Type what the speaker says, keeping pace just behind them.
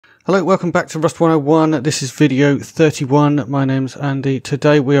Hello, welcome back to Rust 101. This is video 31. My name's Andy.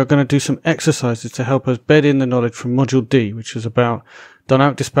 Today we are going to do some exercises to help us bed in the knowledge from Module D, which is about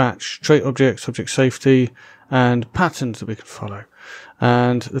dynamic dispatch, trait objects, object safety, and patterns that we can follow.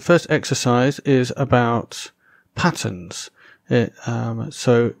 And the first exercise is about patterns.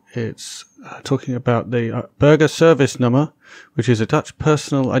 So it's talking about the burger service number, which is a Dutch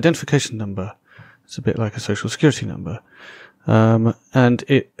personal identification number. It's a bit like a social security number. And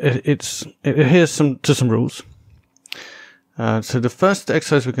it adheres to some rules. So the first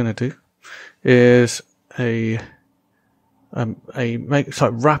exercise we're going to do is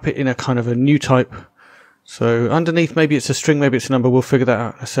wrap it in a kind of a new type. So underneath, maybe it's a string, maybe it's a number. We'll figure that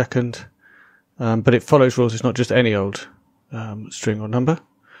out in a second. But it follows rules. It's not just any old string or number.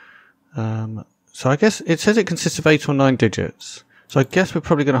 So I guess it says it consists of 8 or 9 digits. So I guess we're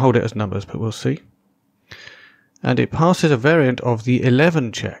probably going to hold it as numbers, but we'll see. And it passes a variant of the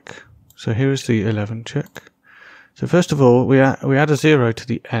 11 check. So here is the 11 check. So first of all, we add a 0 to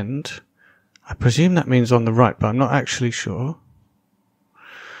the end. I presume that means on the right, but I'm not actually sure.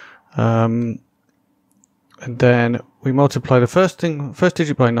 And then we multiply the first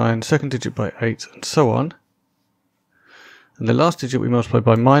digit by 9, second digit by 8, and so on. And the last digit we multiply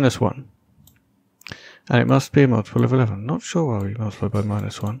by -1. And it must be a multiple of 11. Not sure why we multiply by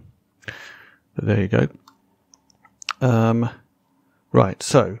 -1. But there you go. Right,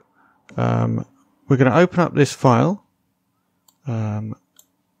 so we're going to open up this file in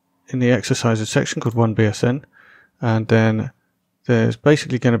the exercises section called 1BSN, and then there's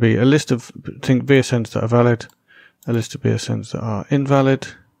basically going to be a list of VSNs that are valid, a list of VSNs that are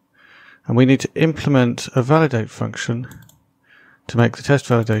invalid, and we need to implement a validate function to make the test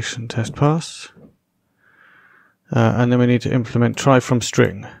validation test pass, and then we need to implement try from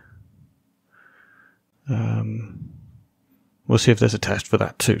string. We'll see if there's a test for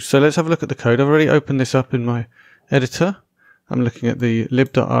that too. So let's have a look at the code. I've already opened this up in my editor. I'm looking at the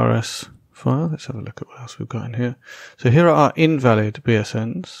lib.rs file. Let's have a look at what else we've got in here. So here are our invalid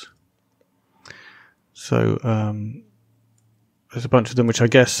BSNs. So there's a bunch of them, which I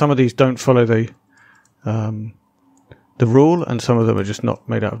guess some of these don't follow the rule, and some of them are just not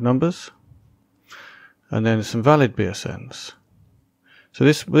made out of numbers. And then some valid BSNs. So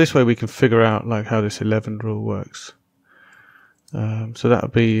this way we can figure out like how this 11 rule works. So that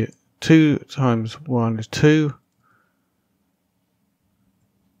would be 2 times 1 is 2.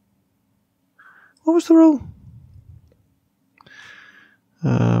 What was the rule?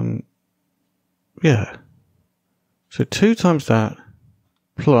 Yeah. So 2 times that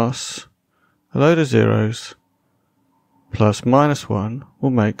plus a load of zeros plus -1 will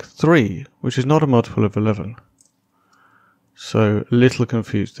make 3, which is not a multiple of 11. So a little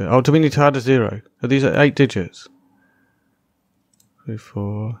confused there. Oh, do we need to add a 0? Are these 8 digits? 3,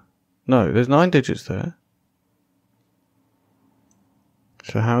 4. No, there's 9 digits there.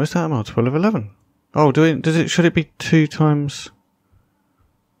 So how is that a multiple of 11? Oh, should it be 2 times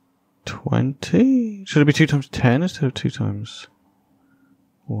 20? Should it be 2 times 10 instead of 2 times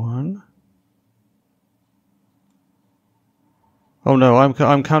 1? Oh no,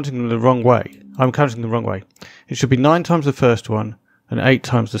 I'm counting them the wrong way. I'm counting the wrong way. It should be 9 times the first one and 8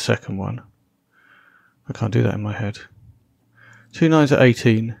 times the second one. I can't do that in my head. 2 9s are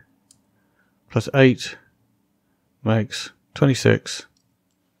 18, plus 8 makes 26.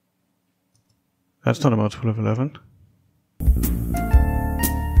 That's not a multiple of 11.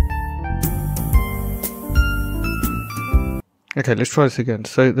 Okay, let's try this again.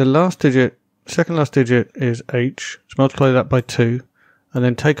 So the last digit, second last digit is H. Let's multiply that by 2, and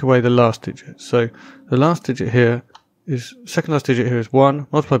then take away the last digit. So the last digit here is, second last digit here is 1,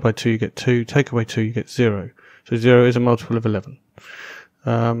 multiplied by 2 you get 2, take away 2 you get 0. So 0 is a multiple of 11.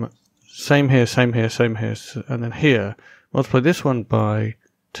 Same here, same here, same here. And then here, multiply this one by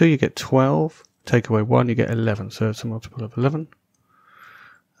 2, you get 12. Take away 1, you get 11. So it's a multiple of 11.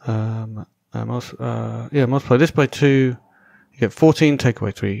 Multiply this by 2, you get 14. Take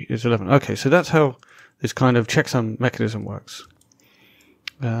away 3 is 11. Okay, so that's how this kind of checksum mechanism works.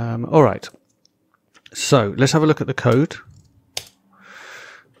 All right. So let's have a look at the code.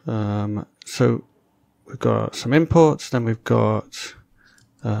 So we've got some imports, then we've got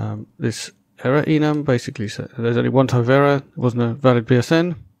this error enum, basically so there's only one type of error, it wasn't a valid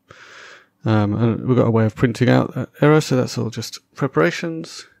BSN, and we've got a way of printing out that error, so that's all just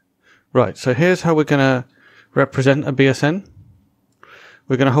preparations. Right, so here's how we're going to represent a BSN.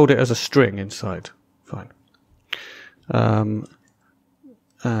 We're going to hold it as a string inside. Fine.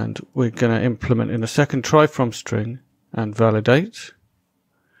 And we're going to implement in a second try from string and validate.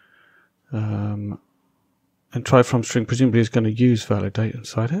 and try from string presumably is going to use validate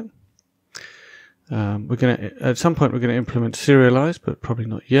inside it. We're going to, at some point, we're going to implement serialize, but probably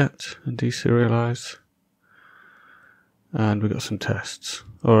not yet, and deserialize. And we've got some tests.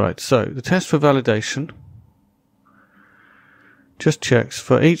 All right, so the test for validation just checks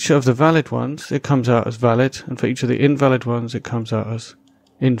for each of the valid ones, it comes out as valid, and for each of the invalid ones, it comes out as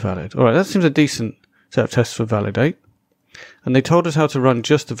invalid. All right, that seems a decent set of tests for validate. And they told us how to run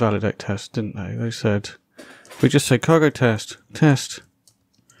just the validate test, didn't they? They said, we just say cargo test, test,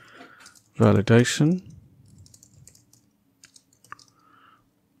 validation.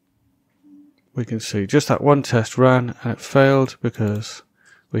 We can see just that one test ran and it failed because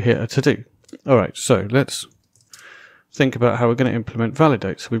we hit a to-do. All right, so let's think about how we're going to implement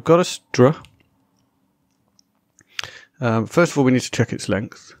validate. So we've got a str. First of all, we need to check its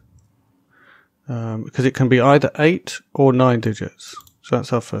length because it can be either 8 or 9 digits. So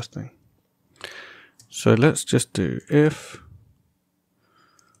that's our first thing. So let's just do if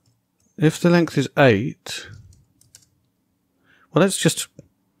the length is 8, well, let's just,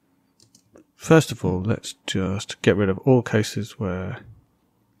 first of all, let's just get rid of all cases where,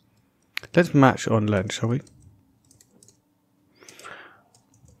 let's match on len, shall we?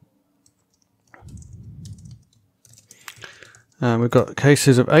 And we've got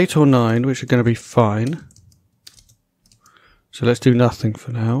cases of 8 or 9, which are going to be fine. So let's do nothing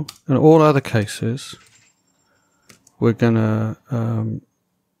for now. And all other cases, we're going to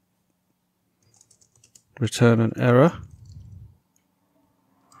return an error,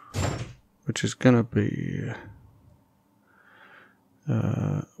 which is going to be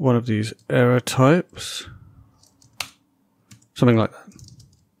one of these error types. Something like that.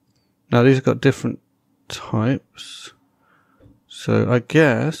 Now these have got different types. So I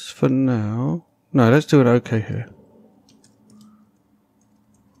guess for now, no, let's do an OK here.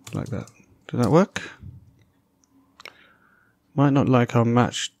 Like that. Does that work? Might not like our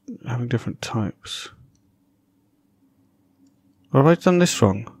match having different types. Or have I done this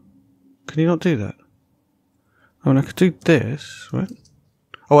wrong? Can you not do that? Oh, and I could do this, right?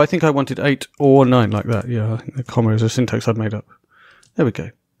 Oh, I think I wanted 8 or 9 like that. Yeah, I think the comma is a syntax I've made up. There we go.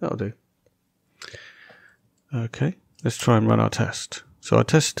 That'll do. Okay, let's try and run our test. So our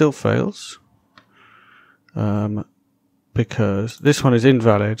test still fails. Because this one is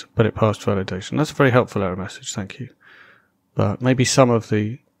invalid, but it passed validation. That's a very helpful error message, thank you. But maybe some of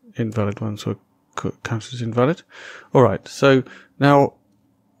the invalid ones were counted as invalid. All right, so now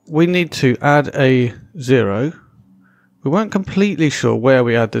we need to add a 0. We weren't completely sure where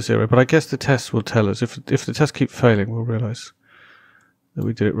we add the 0, but I guess the test will tell us. If the test keeps failing, we'll realize that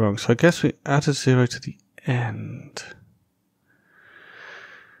we did it wrong. So I guess we add a 0 to the end.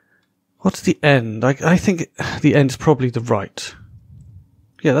 What's the end? I think the end is probably the right.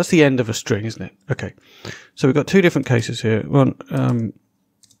 Yeah, that's the end of a string, isn't it? Okay. So we've got two different cases here. One,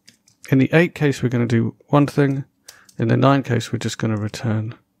 in the 8 case, we're going to do one thing. In the 9 case, we're just going to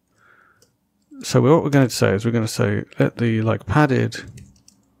return. So what we're going to say is we're going to say let the padded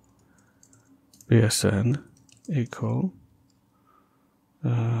BSN equal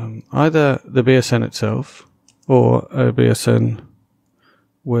either the BSN itself or a BSN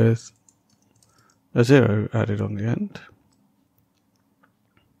with a 0 added on the end.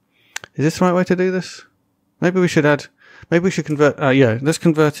 Is this the right way to do this? Maybe we should convert, yeah, let's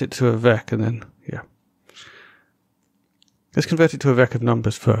convert it to a vec and then, yeah. Let's convert it to a vec of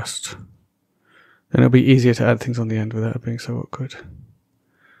numbers first. Then it'll be easier to add things on the end without it being so awkward.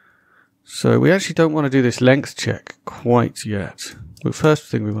 So we actually don't want to do this length check quite yet. The first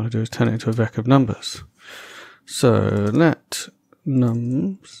thing we want to do is turn it into a vec of numbers. So let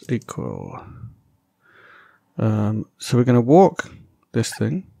nums equal. So we're going to walk this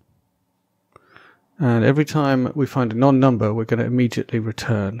thing. And every time we find a non-number, we're going to immediately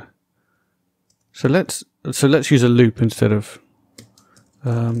return. So let's use a loop instead of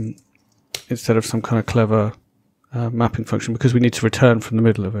some kind of clever mapping function, because we need to return from the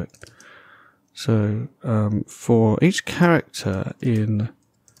middle of it. So for each character in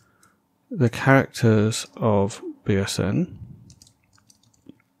the characters of BSN,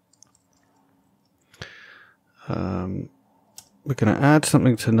 we're going to add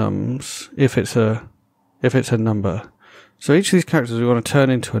something to nums if it's a number. So each of these characters we want to turn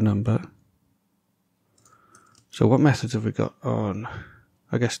into a number. So what methods have we got on?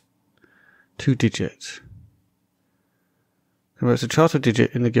 I guess 2 digits. Converts a chart of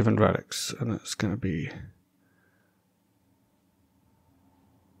digit in the given radix, and that's going to be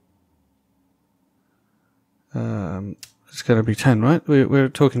it's going to be 10, right? We're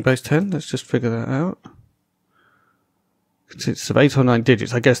talking base 10. Let's just figure that out. It's of 8 or 9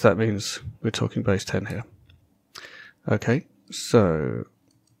 digits. I guess that means we're talking base 10 here. Okay, so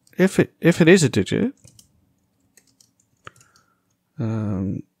if it is a digit,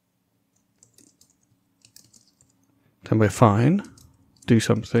 then we're fine. Do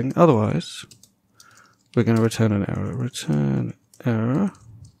something. Otherwise, we're going to return an error. Return error.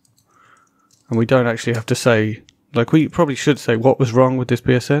 And we don't actually have to say, like we probably should say what was wrong with this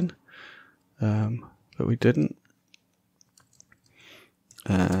BSN, but we didn't.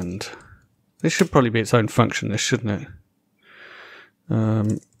 And this should probably be its own function, this shouldn't it?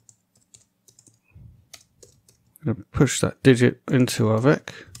 I'm going to push that digit into our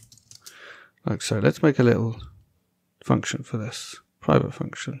vec, like so. Let's make a little function for this, private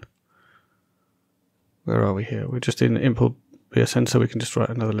function. Where are we here? We're just in import BSN, so we can just write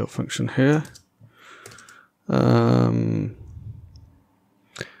another little function here.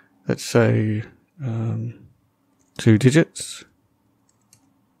 Let's say 2 digits.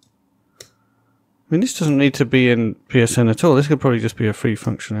 I mean, this doesn't need to be in BSN at all. This could probably just be a free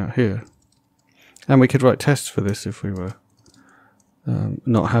function out here. And we could write tests for this if we were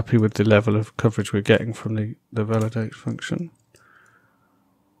not happy with the level of coverage we're getting from the validate function.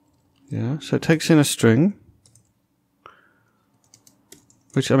 Yeah, so it takes in a string,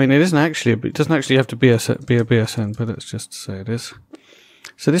 which, I mean, it doesn't actually have to be a BSN, but let's just say it is.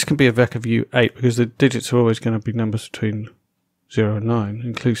 So this can be a vec of U8 because the digits are always going to be numbers between 0 and 9,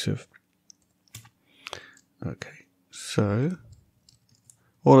 inclusive. Okay, so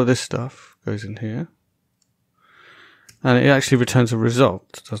all of this stuff goes in here. And it actually returns a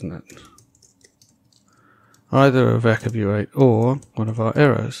result, doesn't it? Either a vec of U8 or one of our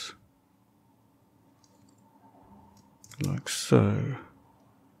errors. Like so.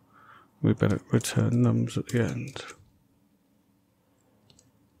 We better return nums at the end.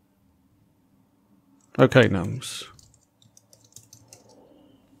 Okay, nums.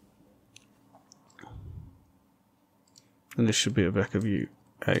 And this should be a vec of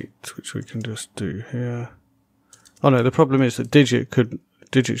U8, which we can just do here. Oh no, the problem is that digit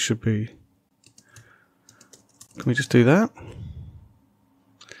should be. Can we just do that?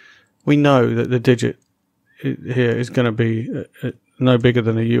 We know that the digit here is going to be no bigger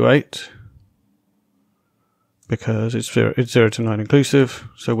than a U8 because it's 0 to 9 inclusive,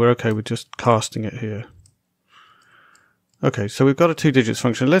 so we're okay with just casting it here. Okay, so we've got a 2 digits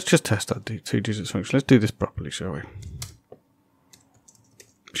function. Let's just test that 2 digits function. Let's do this properly, shall we?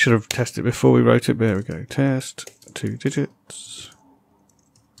 Should have tested it before we wrote it, but there we go. Test 2 digits.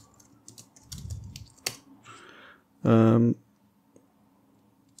 2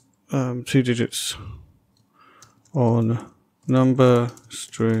 digits on number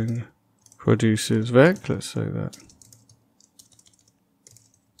string produces vec. Let's say that.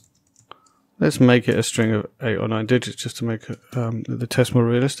 Let's make it a string of 8 or 9 digits just to make the test more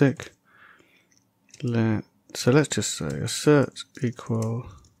realistic. So let's just say assert equal.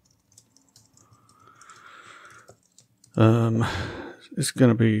 It's going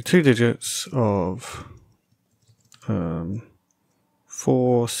to be 2 digits of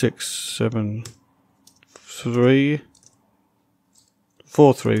 4, 6, 7, 3.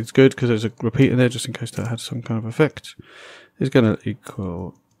 4, 3 is good because there's a repeat in there just in case that had some kind of effect. Is going to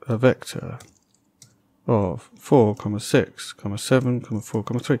equal a vector of 4, 6, 7, 4,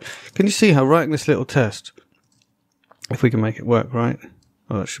 3. Can you see how writing this little test, if we can make it work, right?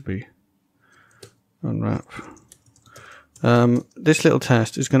 Oh, that should be unwrap. This little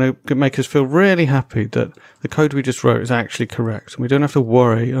test is going to make us feel really happy that the code we just wrote is actually correct. And we don't have to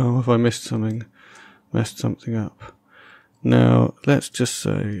worry, oh, if I messed something up. Now, let's just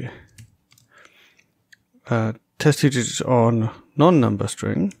say test 2 digits on non-number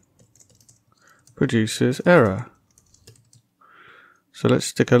string produces error. So let's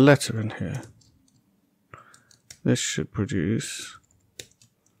stick a letter in here. This should produce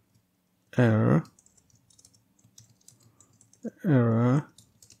error.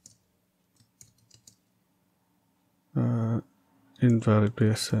 Invalid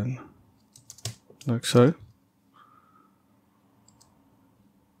BSN, like so.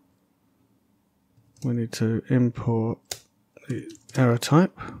 We need to import the error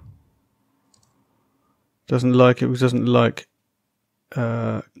type. Doesn't like it because doesn't like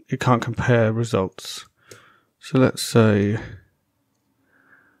it can't compare results. So let's say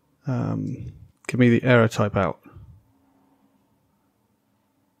give me the error type out.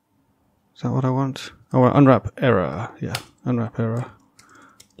 Is that what I want? I want unwrap error. Yeah, unwrap error,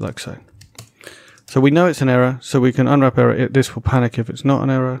 like so. So we know it's an error, so we can unwrap error. This will panic if it's not an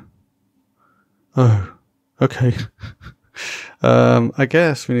error. Oh, okay. I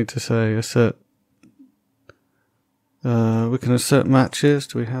guess we need to say assert. We can assert matches.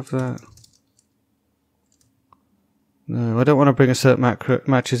 Do we have that? No, I don't want to bring a set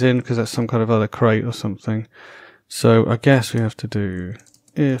matches in because that's some kind of other crate or something. So I guess we have to do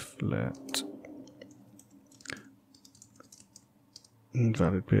if let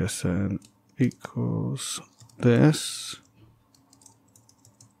invalid BSN equals this.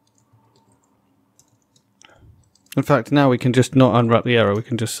 In fact, now we can just not unwrap the error, we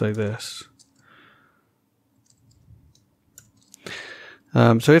can just say this.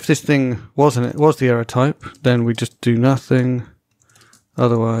 So if this thing was the error type, then we just do nothing,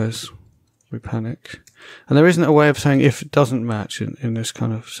 otherwise we panic. And there isn't a way of saying if it doesn't match in this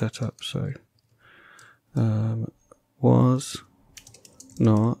kind of setup, so was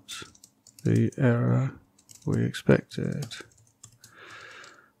not the error we expected,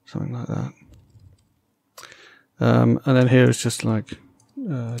 something like that. And then here it's just like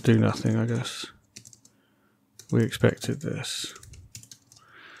do nothing, I guess. We expected this.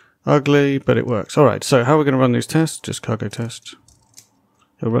 Ugly, but it works. Alright, so how are we going to run these tests? Just cargo test.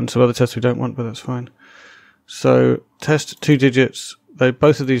 It'll run some other tests we don't want, but that's fine. So, test 2 digits.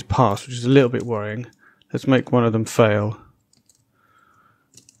 Both of these pass, which is a little bit worrying. Let's make one of them fail.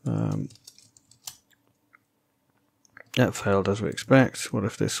 That failed as we expect. What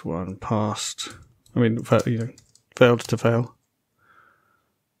if this one passed? I mean, failed to fail.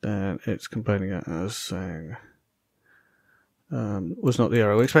 Then it's complaining it as saying was not the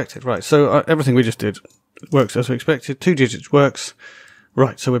error we expected. Right, so everything we just did works as we expected. 2 digits works.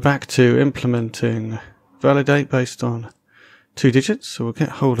 Right, so we're back to implementing validate based on 2 digits. So we'll get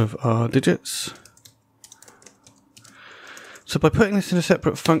hold of our digits. So by putting this in a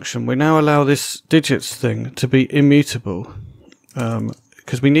separate function, we now allow this digits thing to be immutable.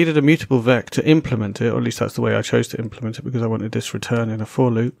 Because we needed a mutable vec to implement it, or at least that's the way I chose to implement it because I wanted this return in a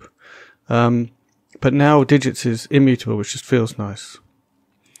for loop. But now digits is immutable, which just feels nice.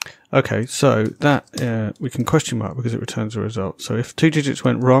 Okay, so that we can question mark because it returns a result. So if 2 digits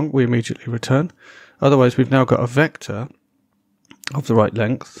went wrong, we immediately return. Otherwise, we've now got a vector of the right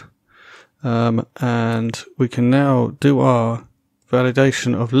length. And we can now do our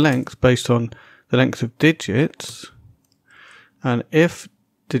validation of length based on the length of digits. And if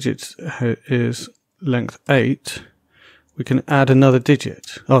digits is length 8, we can add another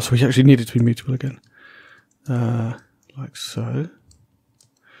digit. Oh, so we actually need it to be mutable again. Like so.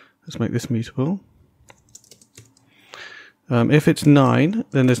 Let's make this mutable. If it's 9,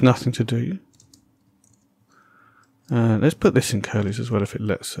 then there's nothing to do. Let's put this in curlies as well if it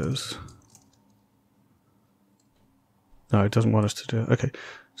lets us. No, it doesn't want us to do it. Okay.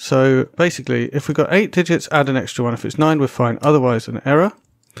 So basically, if we've got 8 digits, add an extra one. If it's 9, we're fine. Otherwise, an error.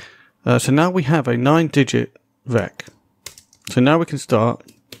 So now we have a 9-digit vec. So now we can start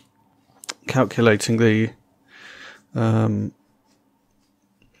calculating the...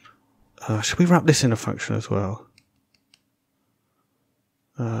 should we wrap this in a function as well?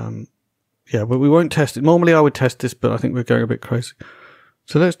 Yeah, but we won't test it. Normally I would test this, but I think we're going a bit crazy.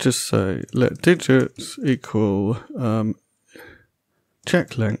 So let's just say let digits equal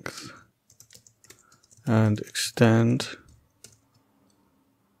check length and extend.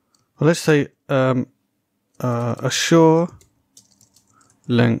 Well, let's say assure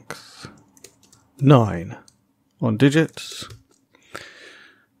length 9 on digits.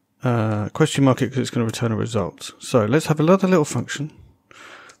 Question mark it because it's going to return a result. So let's have another little function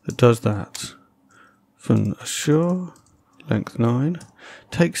that does that. From assure length 9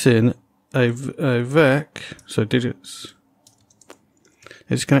 takes in a vec, so digits.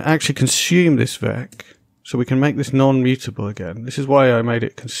 It's going to actually consume this vec, so we can make this non-mutable again. This is why I made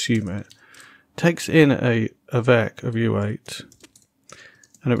it consume it. Takes in a vec of U8,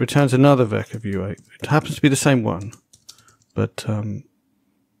 and it returns another vec of U8. It happens to be the same one, but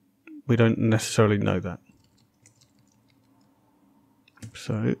we don't necessarily know that.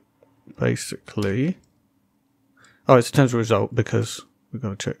 So basically, oh, it returns a result because we've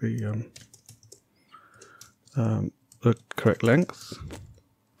got to check the correct length,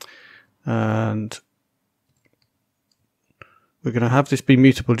 and we're going to have this be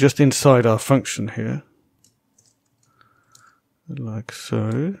mutable just inside our function here, like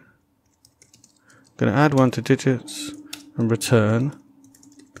so. Going to add 1 to digits and return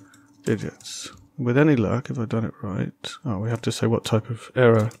digits. With any luck, if I've done it right, oh, we have to say what type of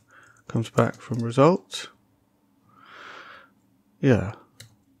error comes back from result. Yeah.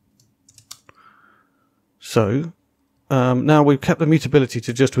 So now we've kept the mutability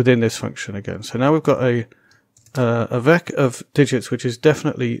to just within this function again. So now we've got a vec of digits which is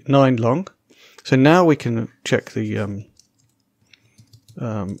definitely 9 long. So now we can check the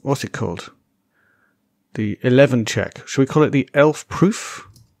what's it called? The 11 check. Should we call it the ELF proof?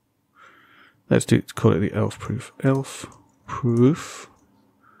 Let's call it the elf proof. Elf proof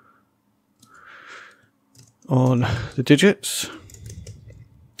on the digits.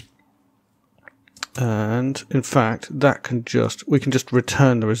 And in fact, we can just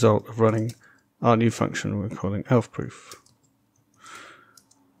return the result of running our new function we're calling elf proof.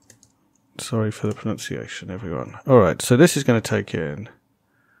 Sorry for the pronunciation, everyone. All right, so this is going to take in.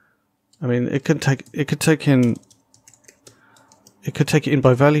 I mean, it could take it in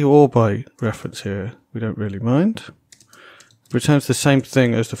by value or by reference here. We don't really mind. It returns the same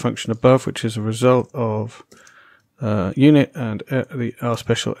thing as the function above, which is a result of unit and our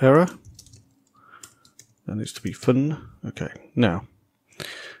special error. That needs to be fun. Okay, now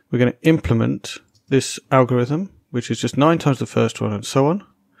we're going to implement this algorithm, which is just 9 times the first one and so on,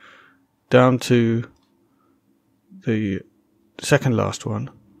 down to the second last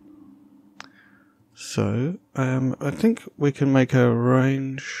one. So I think we can make a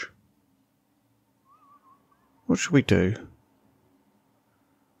range. What should we do?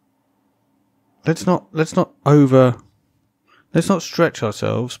 Let's not stretch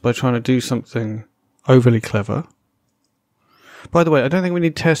ourselves by trying to do something overly clever. By the way, I don't think we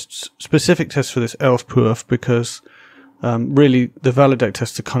need specific tests for this elf proof, because really the validate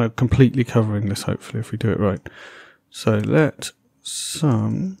tests are kind of completely covering this, hopefully, if we do it right. So let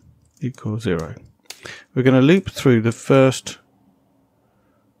sum equal 0. We're going to loop through the first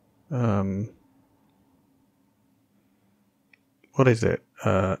what is it?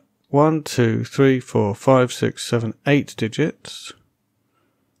 1, 2, 3, 4, 5, 6, 7, 8 digits.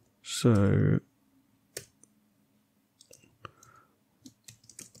 So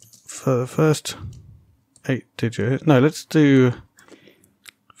for the first 8 digits, no, let's do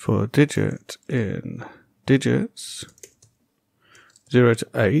for digit in digits 0 to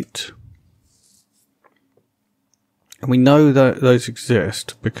 8. And we know that those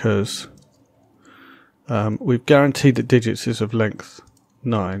exist because we've guaranteed that digits is of length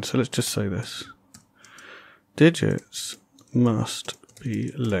 9. So let's just say this. Digits must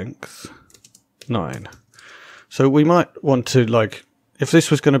be length 9. So we might want to, like, if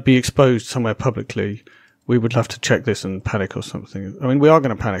this was going to be exposed somewhere publicly, we would have to check this and panic or something. I mean, we are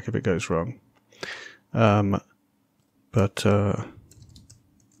going to panic if it goes wrong. But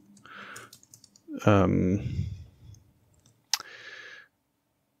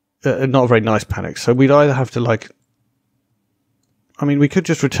not a very nice panic. So we'd either have to, like, I mean, we could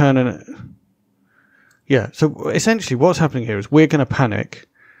just return an, yeah. So essentially what's happening here is we're going to panic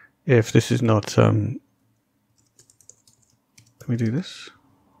if this is not, can we do this?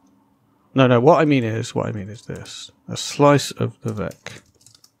 No, what I mean is this, a slice of the vec.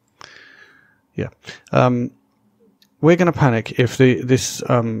 Yeah. We're going to panic if this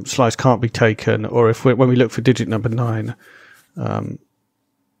slice can't be taken, or if when we look for digit number 9,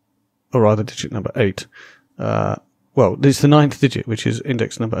 or rather digit number 8, well, this is the 9th digit, which is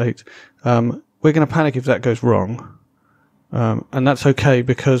index number 8. We're going to panic if that goes wrong. And that's okay,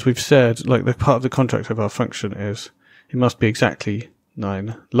 because we've said, like, the part of the contract of our function is it must be exactly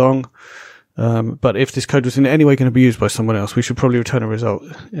 9 long. But if this code was in any way going to be used by someone else, we should probably return a result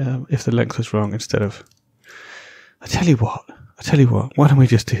if the length was wrong instead of... I tell you what, why don't we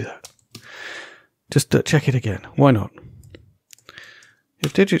just do that? Just check it again. Why not?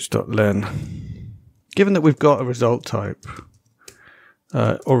 If digits.len, given that we've got a result type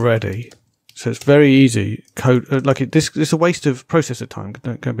already, so it's very easy code. This is a waste of processor time.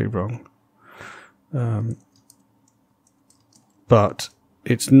 Don't be wrong. But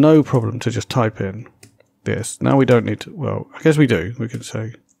it's no problem to just type in this. Now we don't need to. Well, I guess we do. We can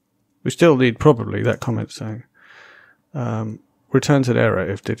say we still need probably that comment saying returns an error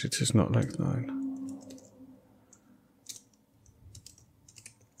if digits is not length 9.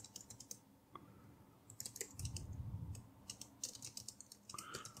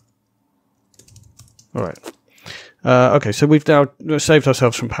 All right. Okay, so we've now saved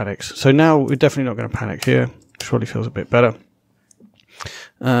ourselves from panics. So now we're definitely not going to panic here. Which probably feels a bit better.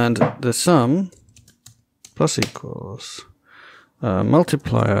 And the sum plus equals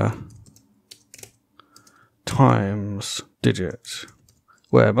multiplier times digit,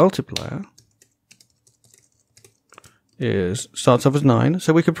 where multiplier starts off as 9.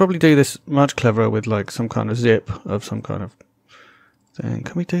 So we could probably do this much cleverer with, like, some kind of zip of some kind of thing.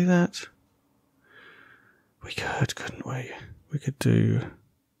 Can we do that? We could, couldn't we? We could do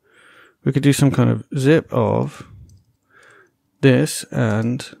some kind of zip of this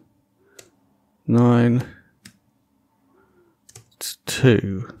and 9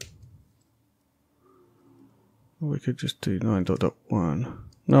 2. We could just do 9 dot dot 1.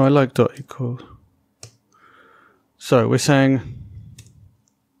 No, I like dot equal. So we're saying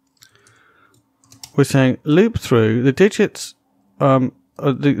we're saying loop through the digits,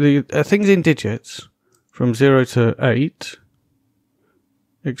 the things in digits from 0 to 8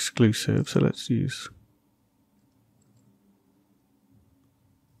 exclusive. So let's use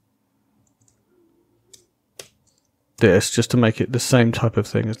this just to make it the same type of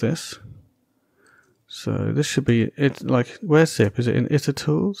thing as this. So this should be it. Like, where's zip? Is it in iter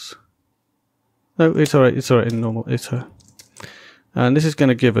tools? No, it's alright. It's alright in normal iter. And this is going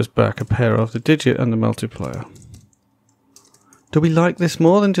to give us back a pair of the digit and the multiplier. Do we like this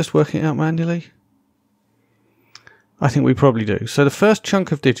more than just working it out manually? I think we probably do. So the first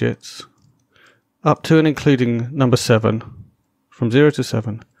chunk of digits, up to and including number 7, from 0 to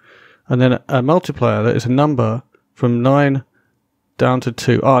 7, and then a multiplier that is a number from 9 down to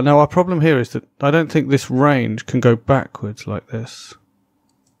 2. Ah, now our problem here is that I don't think this range can go backwards like this.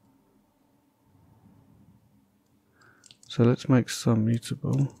 So let's make some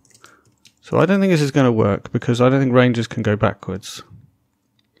mutable. So I don't think this is going to work because I don't think ranges can go backwards.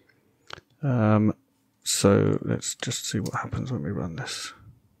 So let's just see what happens when we run this.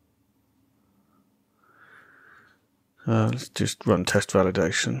 Let's just run test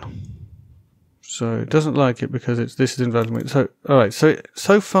validation. So it doesn't like it because this is invalid. So alright,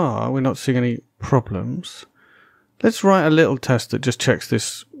 so far we're not seeing any problems. Let's write a little test that just checks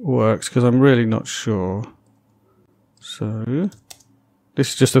this works because I'm really not sure. So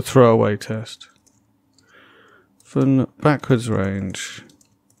this is just a throwaway test. For backwards range.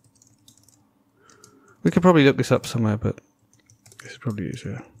 We could probably look this up somewhere, but this is probably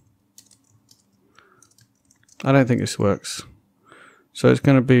easier. I don't think this works. So it's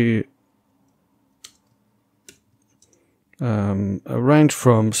going to be a range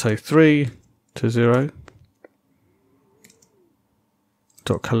from, say, 3 to 0.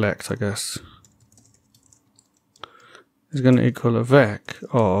 Dot collect, I guess. Is going to equal a vec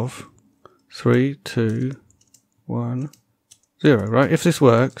of 3, 2, 1, 0, right? If this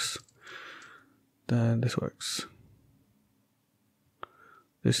works, then this works.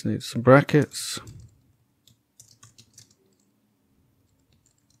 This needs some brackets.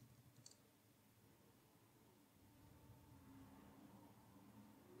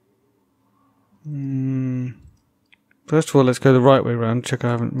 First of all, let's go the right way around, check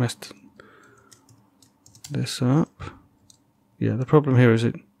I haven't messed this up. Yeah, the problem here is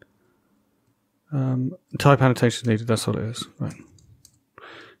it type annotation needed, that's all it is. Right.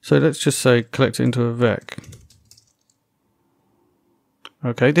 So let's just say collect it into a vec.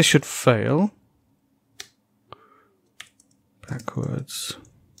 Okay, this should fail. Backwards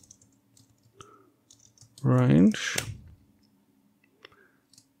range.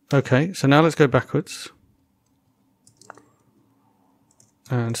 Okay, so now let's go backwards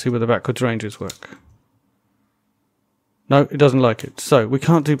and see whether backwards ranges work. No, it doesn't like it. So we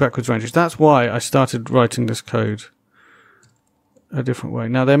can't do backwards ranges. That's why I started writing this code a different way.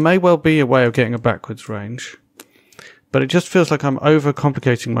 Now there may well be a way of getting a backwards range, but it just feels like I'm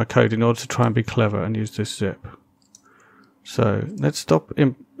overcomplicating my code in order to try and be clever and use this zip. So let's stop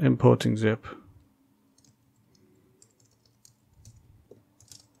importing zip.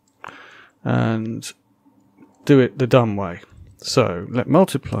 And do it the dumb way. So let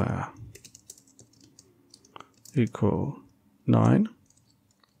multiplier equal 9.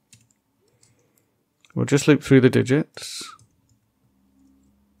 We'll just loop through the digits.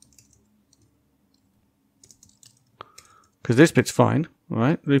 Because this bit's fine,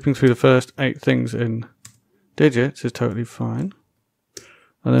 right? Looping through the first 8 things in digits is totally fine.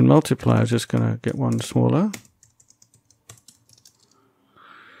 And then multiplier is just going to get one smaller.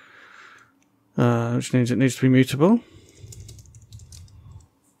 Which means it needs to be mutable.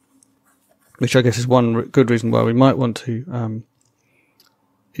 Which I guess is one good reason why we might want to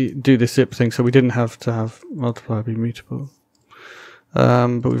do this zip thing, so we didn't have to have multiplier be mutable.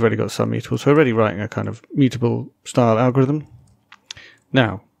 But we've already got some mutable, so we're already writing a kind of mutable style algorithm.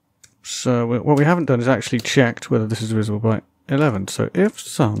 Now, so what we haven't done is actually checked whether this is divisible by 11. So if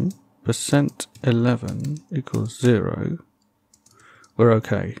sum %11 equals 0, we're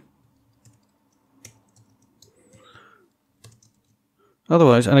okay.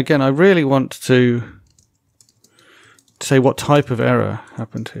 Otherwise, and again, I really want to say what type of error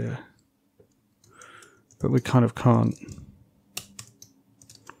happened here, but we kind of can't.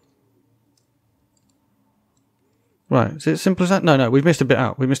 Right, is it as simple as that? No, we've missed a bit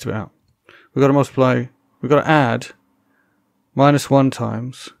out. We've got to multiply, we've got to add -1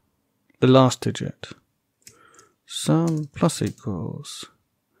 times the last digit. Sum plus equals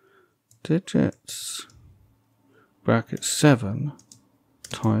digits bracket 7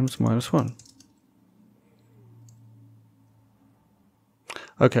 times -1.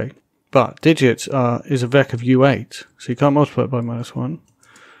 Okay, But digits is a vec of U8, so you can't multiply it by -1.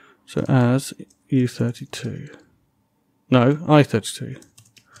 So as U32. No, I32.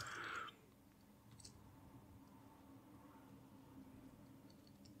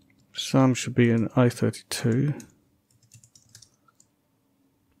 Sum should be in I32.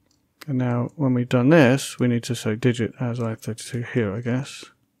 And now when we've done this, we need to say digit as I32 here, I guess.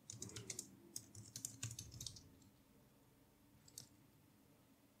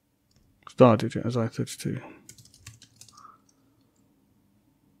 Star digit as I32.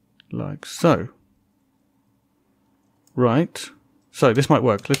 Like so. Right. So this might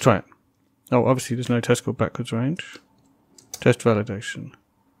work. Let's try it. Oh, obviously there's no test called backwards range. Test validation.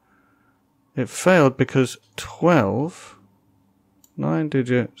 It failed because 12, 9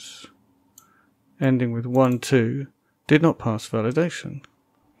 digits, ending with 1, 2, did not pass validation.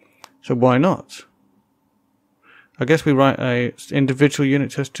 So why not? I guess we write a individual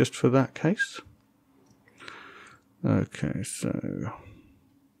unit test just for that case. Okay, so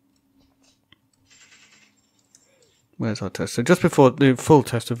where's our test? So just before the full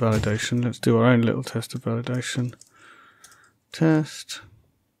test of validation, let's do our own little test of validation. Test.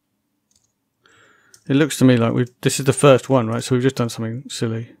 It looks to me like this is the first one, right? So we've just done something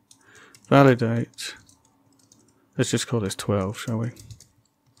silly. Validate. Let's just call this 12, shall we?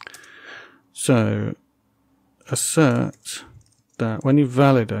 So assert that when you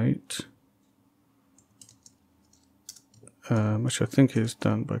validate, which I think is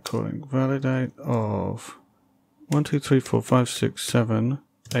done by calling validate of 1, 2, 3, 4, 5, 6, 7,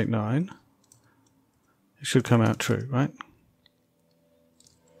 8, 9, it should come out true, right?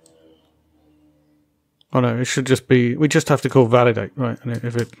 Oh no, it should just be, we just have to call validate, right? And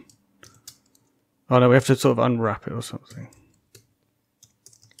if it, oh no, we have to sort of unwrap it or something.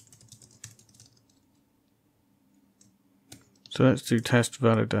 So let's do test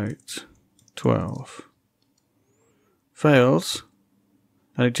validate 12. Fails.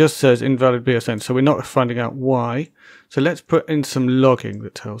 And it just says invalid BSN. So we're not finding out why. So let's put in some logging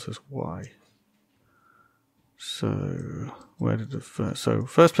that tells us why. So where did the first, so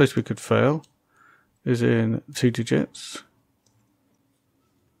first place we could fail is in 2 digits.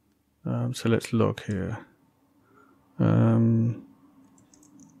 So let's log here. Is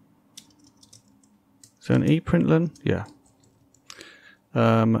there an ePrintlen? Yeah.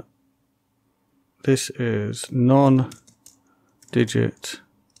 This is non-digit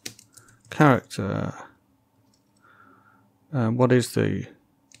character. What is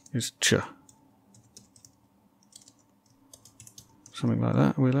is ch. Something like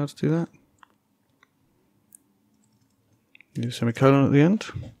that. Are we allowed to do that? Need a semicolon at the end.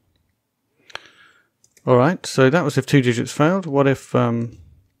 Alright, so that was if 2 digits failed. What if we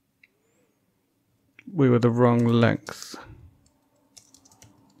were the wrong length?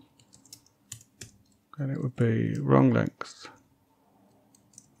 And it would be wrong length.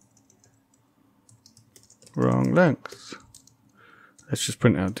 Wrong length. Let's just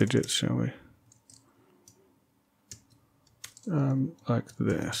print out digits, shall we? Like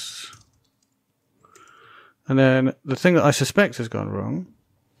this. And then the thing that I suspect has gone wrong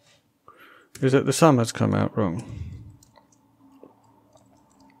is that the sum has come out wrong.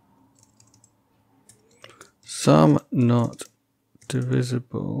 Sum not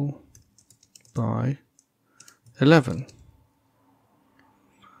divisible by 11.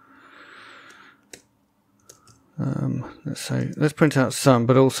 Let's print out sum,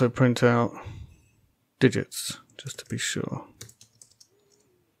 but also print out digits, just to be sure.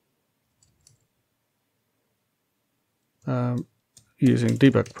 Using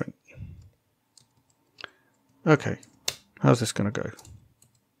debug print. Okay, how's this going to go?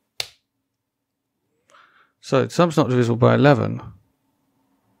 So sum's not divisible by 11.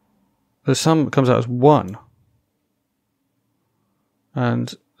 The sum comes out as 1.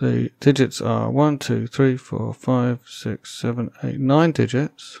 And the digits are 1, 2, 3, 4, 5, 6, 7, 8, 9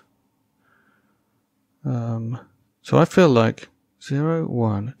 digits. So I feel like 0,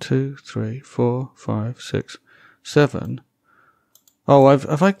 1, 2, 3, 4, 5, 6, 7. Oh,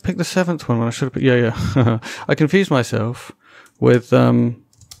 have I picked the 7th one when I should have picked, yeah. I confused myself with,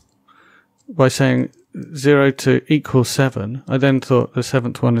 by saying 0 to equal 7. I then thought the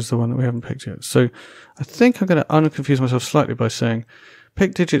 7th one is the one that we haven't picked yet. So I think I'm going to unconfuse myself slightly by saying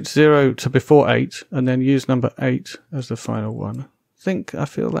pick digit 0 to before 8 and then use number 8 as the final one. I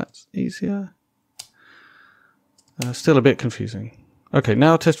feel that's easier. Still a bit confusing. Okay,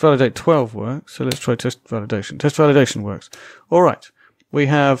 now test validate 12 works, so let's try test validation. Test validation works. All right, we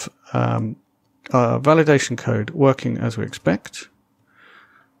have our validation code working as we expect.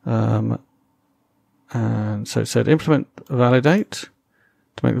 And so it said implement validate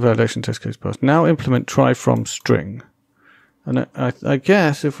to make the validation test case pass. Now implement try from string. And I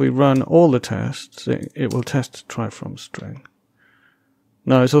guess if we run all the tests, it will test try from string.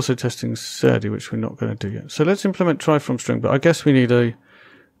 No, it's also testing serde, which we're not going to do yet. So let's implement try from string, but I guess we need a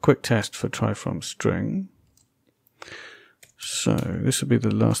quick test for try from string. So this will be the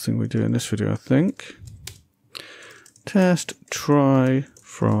last thing we do in this video, I think. Test try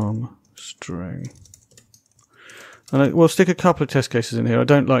from string. And we'll stick a couple of test cases in here. I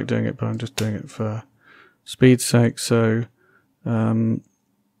don't like doing it, but I'm just doing it for speed's sake. So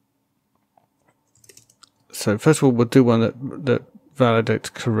first of all, we'll do one that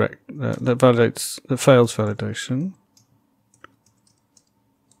validates that fails validation.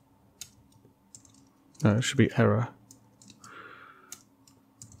 No, it should be error.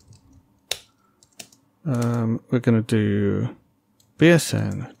 We're going to do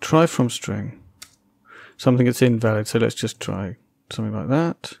BSN try from string. Something that's invalid, so let's just try something like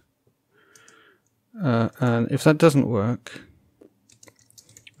that. And if that doesn't work,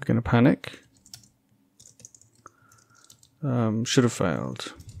 we're going to panic. Should have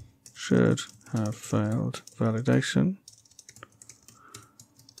failed. Should have failed validation.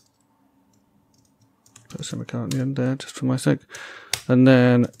 Put a semicolon at the end there, just for my sake. And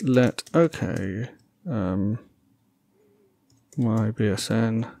then let OK my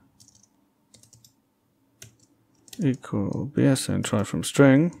BSN equal BSN try from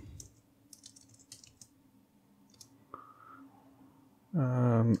string.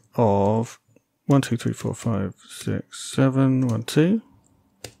 Of 1, 2, 3, 4, 5, 6, 7, 1, 2.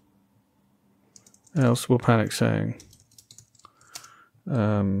 Else we'll panic saying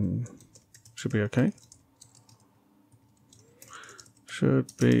should be okay.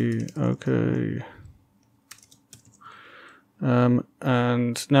 Should be okay.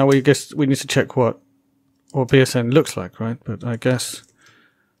 And now we guess we need to check what BSN looks like, right? But I guess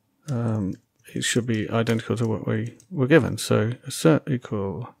it should be identical to what we were given. So assert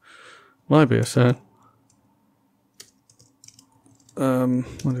equal my BSN 1,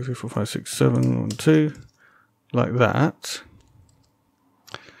 2, 3, 4, 5, 6, 7, 1, 2, like that.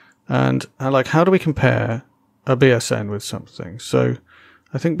 And how do we compare a BSN with something? So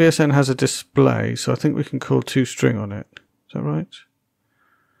I think BSN has a display, so I think we can call toString on it. Is that right?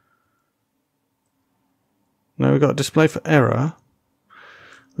 No, we've got a display for error.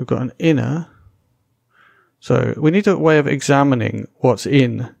 We've got an inner. So we need a way of examining what's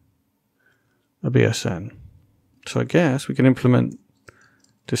in a BSN. So I guess we can implement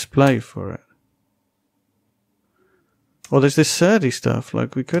display for it. Or there's this serde stuff,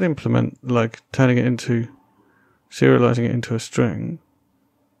 like we could implement turning it into, serializing it into a string.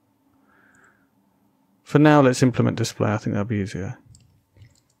 For now, let's implement display. I think that'll be easier.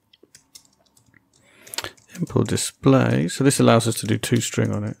 Import display. So this allows us to do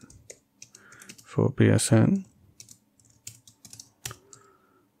toString on it for BSN.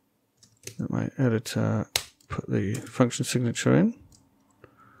 Let my editor put the function signature in.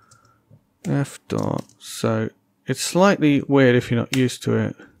 F dot. So it's slightly weird if you're not used to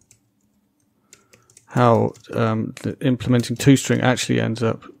it, how implementing toString actually ends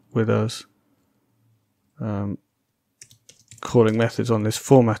up with us calling methods on this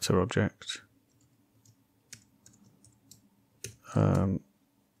formatter object.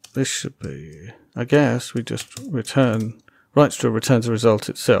 This should be, I guess, we just return, write_str returns the result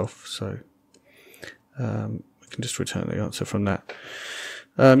itself, so we can just return the answer from that.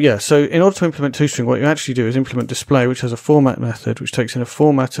 Yeah, so in order to implement toString, what you actually do is implement display, which has a format method, which takes in a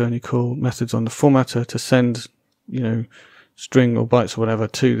formatter, and you call methods on the formatter to send, string or bytes or whatever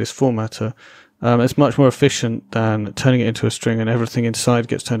to this formatter. It's much more efficient than turning it into a string and everything inside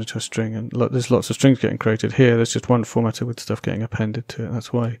gets turned into a string. And there's lots of strings getting created here. There's just one formatter with stuff getting appended to it.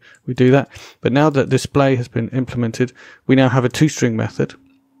 That's why we do that. But now that display has been implemented, we now have a toString method,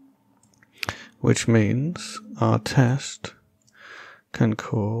 which means our test can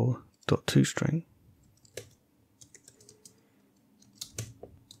call .toString.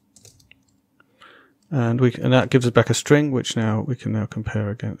 And that gives us back a string, which we can now compare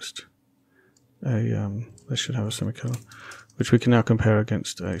against this should have a semicolon, which we can now compare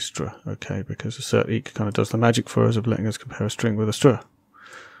against a str. Okay, because assert eq kind of does the magic for us of letting us compare a string with a str.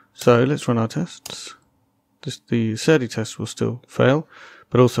 So let's run our tests. The serde test will still fail,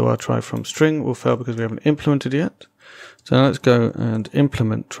 but also our try from string will fail because we haven't implemented yet. So now let's go and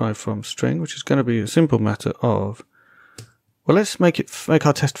implement try from string, which is going to be a simple matter of, well, let's make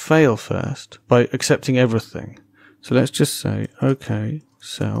our test fail first by accepting everything. So let's just say, okay,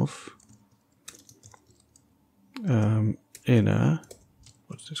 self inner,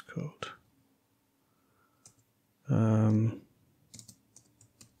 what's this called?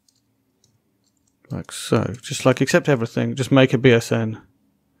 like so. Just like accept everything, just make a BSN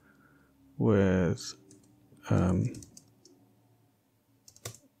with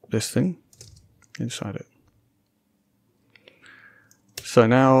this thing inside it. So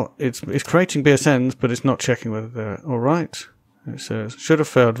now it's creating BSNs, but it's not checking whether they're all right. It says should have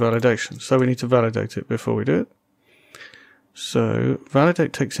failed validation, so we need to validate it before we do it. So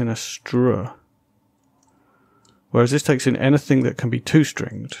validate takes in a str, whereas this takes in anything that can be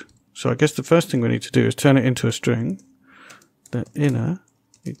two-stringed. So I guess the first thing we need to do is turn it into a string. Let inner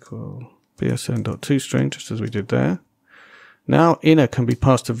equal bsn.toString, just as we did there. Now inner can be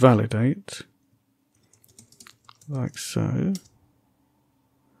passed to validate, like so.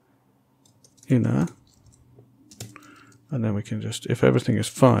 Inner, and then we can just, if everything is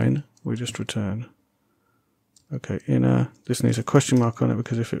fine, we just return. Okay, inner. This needs a question mark on it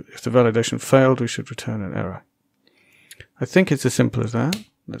because if the validation failed, we should return an error. I think it's as simple as that.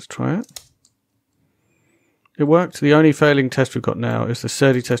 Let's try it. It worked. The only failing test we've got now is the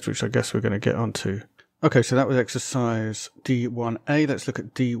SERDI test, which I guess we're going to get onto. Okay, so that was exercise D1A. Let's look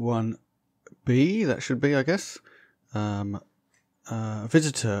at D1B. That should be, I guess.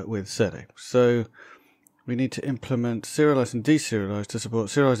 Visitor with SERDI. So we need to implement serialize and deserialize to support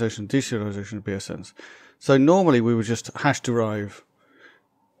serialization and deserialization of BSNs. So normally we would just hash derive,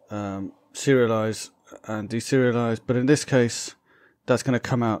 serialize and deserialize, but in this case that's going to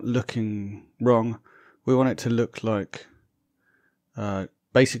come out looking wrong. We want it to look like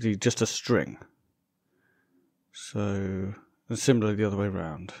basically just a string. So, and similarly the other way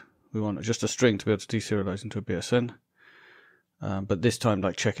around. We want just a string to be able to deserialize into a BSN. But this time,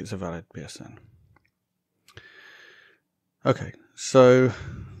 like, check it's a valid BSN. Okay, so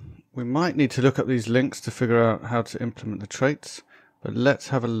we might need to look up these links to figure out how to implement the traits, but let's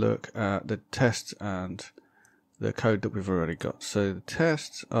have a look at the tests and the code that we've already got. So the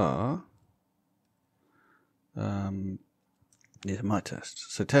tests are, these are my tests.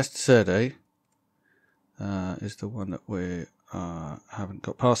 So test SERDI is the one that we haven't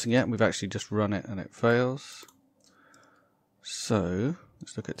got passing yet. We've actually just run it and it fails. So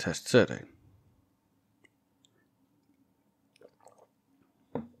let's look at test SERDI.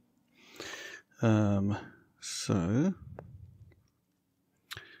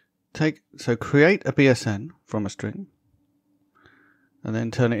 So create a BSN from a string and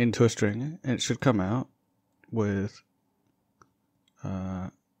then turn it into a string, and it should come out with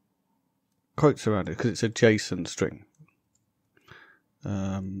quotes around it because it's a JSON string.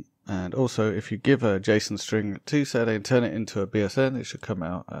 And also, if you give a JSON string to SERDI and turn it into a BSN, it should come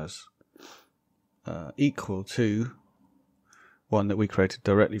out as equal to one that we created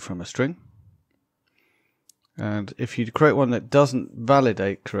directly from a string. And if you create one that doesn't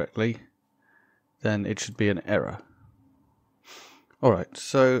validate correctly, then it should be an error. Alright,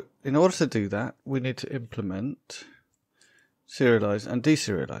 so in order to do that, we need to implement serialize and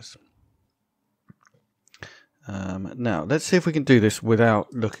deserialize. Now, let's see if we can do this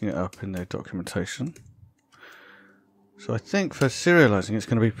without looking it up in the documentation. So I think for serializing, it's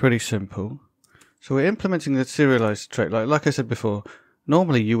going to be pretty simple. So we're implementing the serialize trait. Like I said before,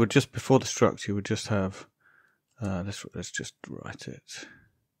 normally you would just, before the struct, you would just have, let's just write it.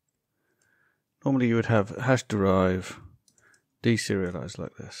 Normally you would have hash derive deserialize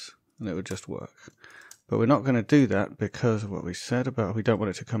like this, and it would just work. But we're not going to do that because of what we said about we don't want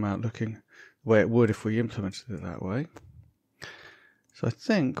it to come out looking the way it would if we implemented it that way. So I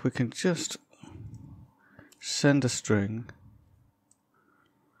think we can just send a string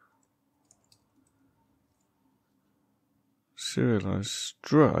serialize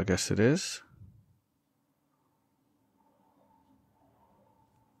str, I guess it is.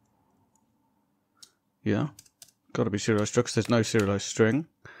 Yeah, got to be serialized str because there's no serialized string.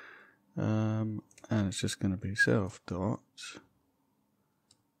 And it's just going to be self dot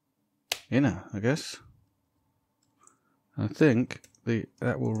inner, I guess. I think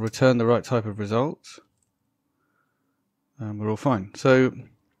that will return the right type of result. We're all fine. So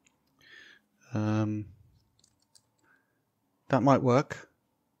that might work.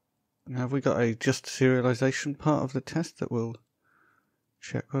 Now, have we got a just serialization part of the test that will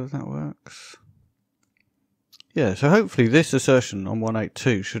check whether that works? Yeah, so hopefully this assertion on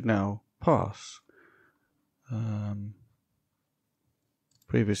 182 should now pass.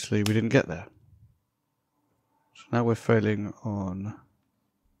 Previously we didn't get there. So now we're failing on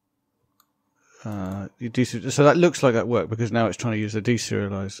so that looks like that worked because now it's trying to use the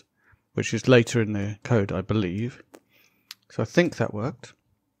deserialize, which is later in the code, I believe. So I think that worked.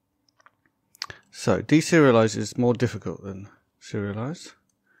 So deserialize is more difficult than serialize.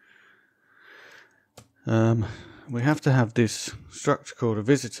 We have to have this structure called a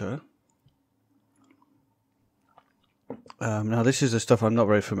visitor, Now this is the stuff I'm not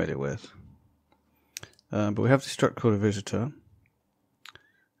very familiar with. But we have the struct called a visitor.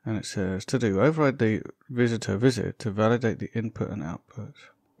 And it says to do, override the visitor visit to validate the input and output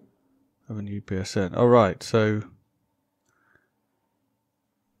of a new BSN. Alright, so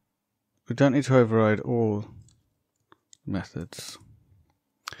we don't need to override all methods.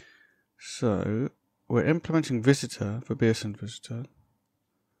 So we're implementing visitor for BSN visitor.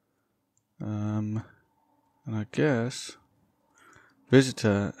 And I guess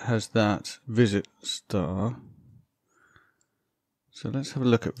visitor has that visit star. So let's have a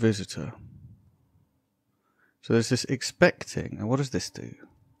look at visitor. So there's this expecting, and what does this do?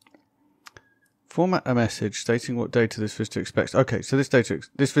 Format a message stating what data this visitor expects. Okay, so this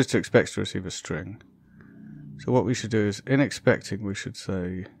visitor expects to receive a string. So what we should do is, in expecting, we should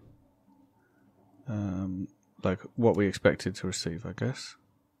say, like what we expected to receive, I guess.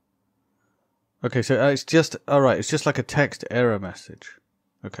 Okay, so it's just, alright, it's just like a text error message.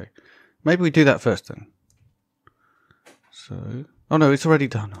 Okay, maybe we do that first then. So, oh no, it's already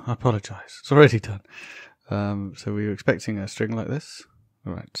done. I apologise. It's already done. So we were expecting a string like this.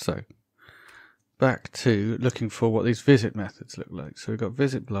 Alright, so back to looking for what these visit methods look like. So we've got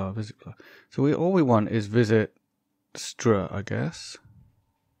visit blah, visit blah. So all we want is visit str, I guess.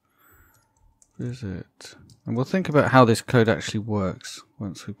 Visit. And we'll think about how this code actually works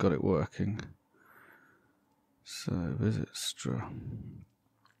once we've got it working. So visit str.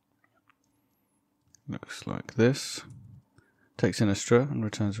 Looks like this. Takes in a str and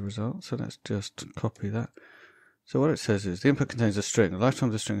returns a result. So let's just copy that. So what it says is the input contains a string. The lifetime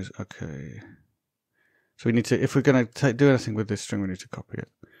of the string is okay. So we need to, if we're going to do anything with this string, we need to copy it,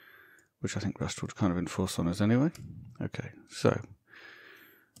 which I think Rust would kind of enforce on us anyway. Okay, so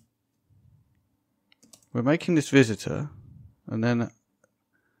we're making this visitor, and then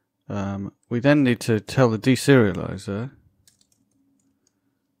we then need to tell the deserializer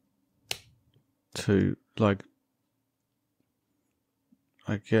to, like,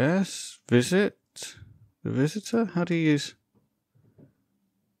 I guess, visit the visitor? How do you use...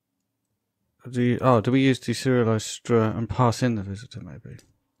 do we use deserialize str and pass in the visitor, maybe?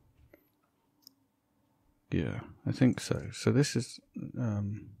 Yeah, I think so. So this is...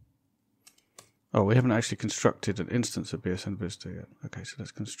 oh, we haven't actually constructed an instance of BSN visitor yet. Okay, so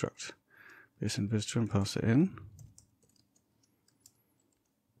let's construct BSN visitor and pass it in.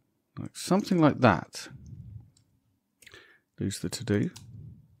 Like something like that. Lose the to-do.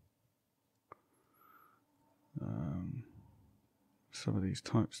 Some of these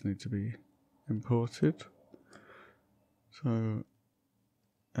types need to be imported. So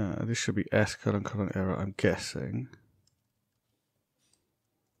this should be s : error, I'm guessing.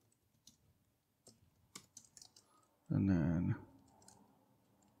 And then,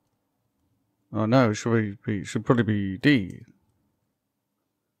 oh no, it should probably be D.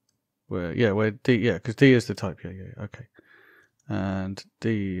 Where D, yeah, because D is the type, yeah, okay. And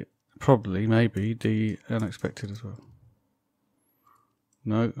D, probably, maybe, D unexpected as well.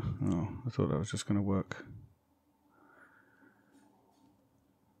 No, oh, I thought that was just going to work.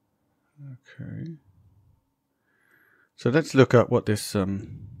 Okay. So let's look up what this,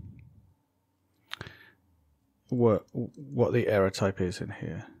 what the error type is in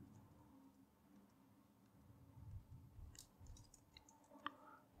here.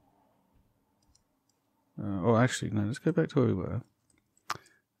 Oh, actually, no, let's go back to where we were.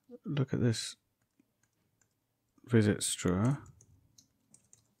 Look at this visit str.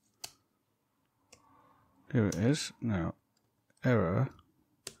 Here it is. Now, error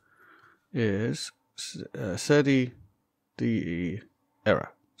is serde de error.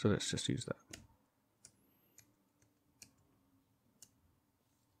 So let's just use that.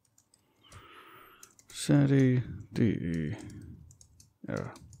 Serde de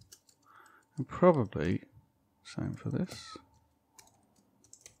error. And probably same for this.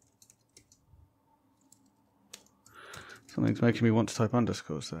 Something's making me want to type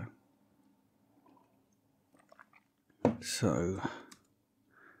underscores there. So,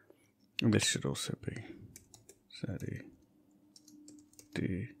 this should also be serde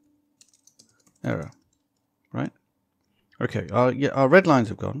de error, right? Okay, our red lines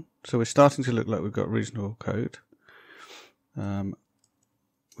have gone, so we're starting to look like we've got reasonable code.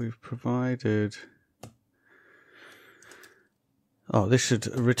 We've provided... Oh, this should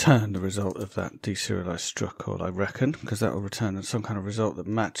return the result of that deserialized struct call, I reckon, because that will return some kind of result that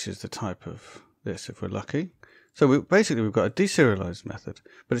matches the type of this, if we're lucky. So we've got a deserialized method,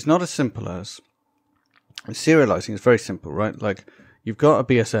 but it's not as simple as... Serializing is very simple, right? Like, you've got a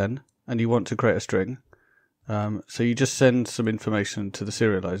BSN, and you want to create a string, so you just send some information to the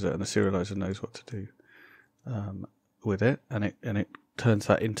serializer, and the serializer knows what to do. with it, and it turns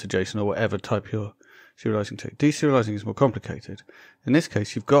that into JSON or whatever type you're serializing to. Deserializing is more complicated. In this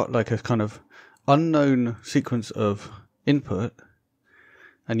case, you've got like a kind of unknown sequence of input,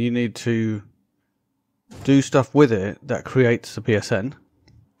 and you need to do stuff with it that creates a BSN.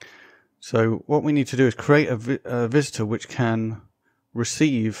 So what we need to do is create a visitor which can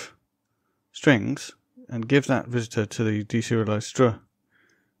receive strings and give that visitor to the deserialize str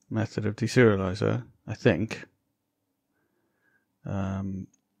method of deserializer, I think. Or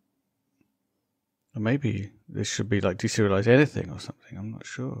maybe this should be like deserialize anything or something, I'm not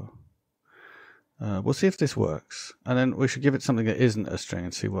sure. We'll see if this works, and then we should give it something that isn't a string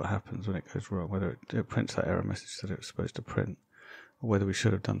and see what happens when it goes wrong, whether it prints that error message that it was supposed to print, or whether we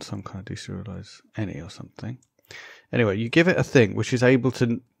should have done some kind of deserialize any or something. Anyway, you give it a thing which is able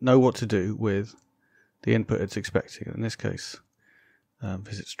to know what to do with the input it's expecting. In this case,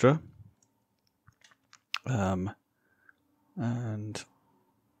 visit str, and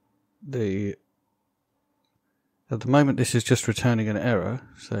at the moment this is just returning an error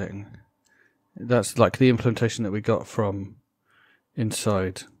saying. That's like the implementation that we got from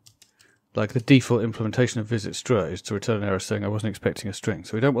inside. Like the default implementation of visit str is to return an error saying I wasn't expecting a string.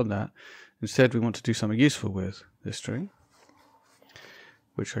 So we don't want that. Instead, we want to do something useful with this string,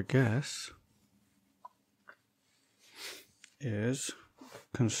 which I guess is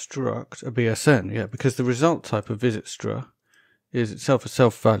construct a BSN. Yeah, because the result type of visit str is itself a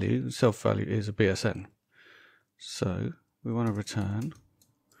self value. The self value is a BSN. So we want to return.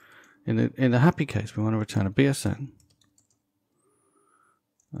 In the happy case, we want to return a BSN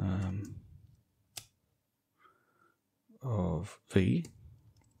of v,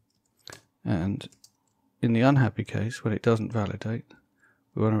 and in the unhappy case, when it doesn't validate,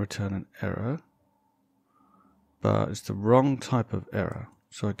 we want to return an error, but it's the wrong type of error.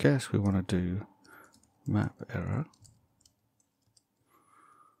 So I guess we want to do map error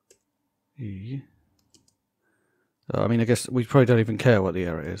e. I mean, I guess we probably don't even care what the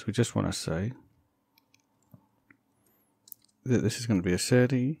error is. We just want to say that this is going to be a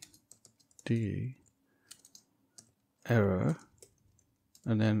SERDE DE error,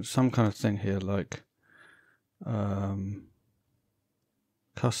 and then some kind of thing here like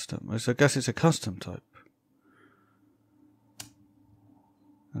custom. So I guess it's a custom type,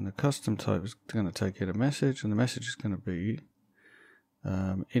 and the custom type is going to take in a message, and the message is going to be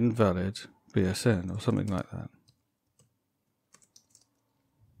invalid BSN or something like that.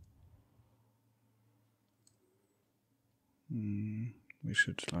 We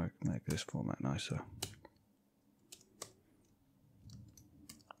should like make this format nicer.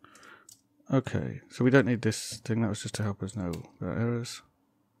 Okay, so we don't need this thing. That was just to help us know about errors.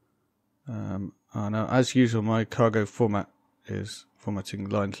 Now, as usual, my cargo format is formatting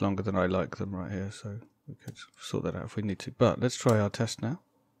lines longer than I like them right here, so we could sort that out if we need to. But let's try our test now.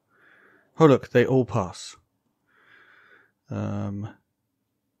 Oh look, they all pass.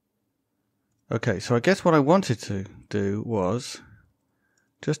 Okay, so I guess what I wanted to do was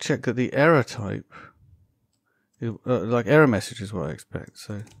just check that the error type, like error message is what I expect.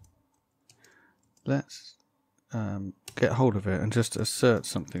 So let's get hold of it and just assert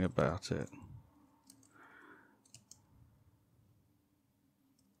something about it.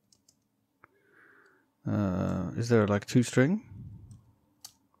 Is there like two string?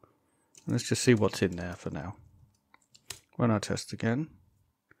 Let's just see what's in there for now. Run our test again.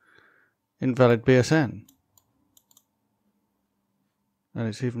 Invalid BSN. And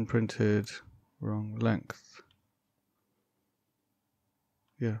it's even printed wrong length.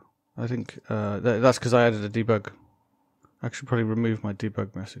 Yeah, I think that's because I added a debug. I should probably remove my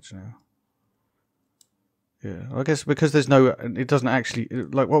debug message now. Yeah, I guess because there's no, it doesn't actually,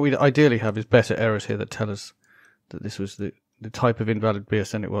 like what we ideally have is better errors here that tell us that this was the type of invalid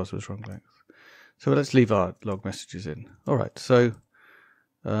BSN it was wrong length. So let's leave our log messages in. Alright, so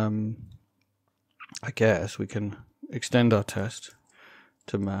I guess we can extend our test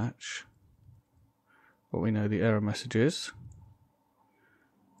to match what we know the error message is.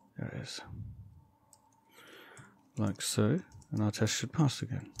 There it is. Like so, and our test should pass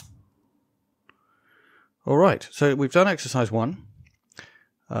again. Alright, so we've done exercise 1.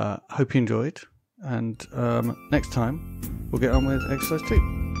 Hope you enjoyed, and next time we'll get on with exercise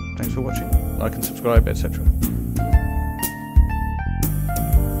 2. Thanks for watching. Like and subscribe, etc.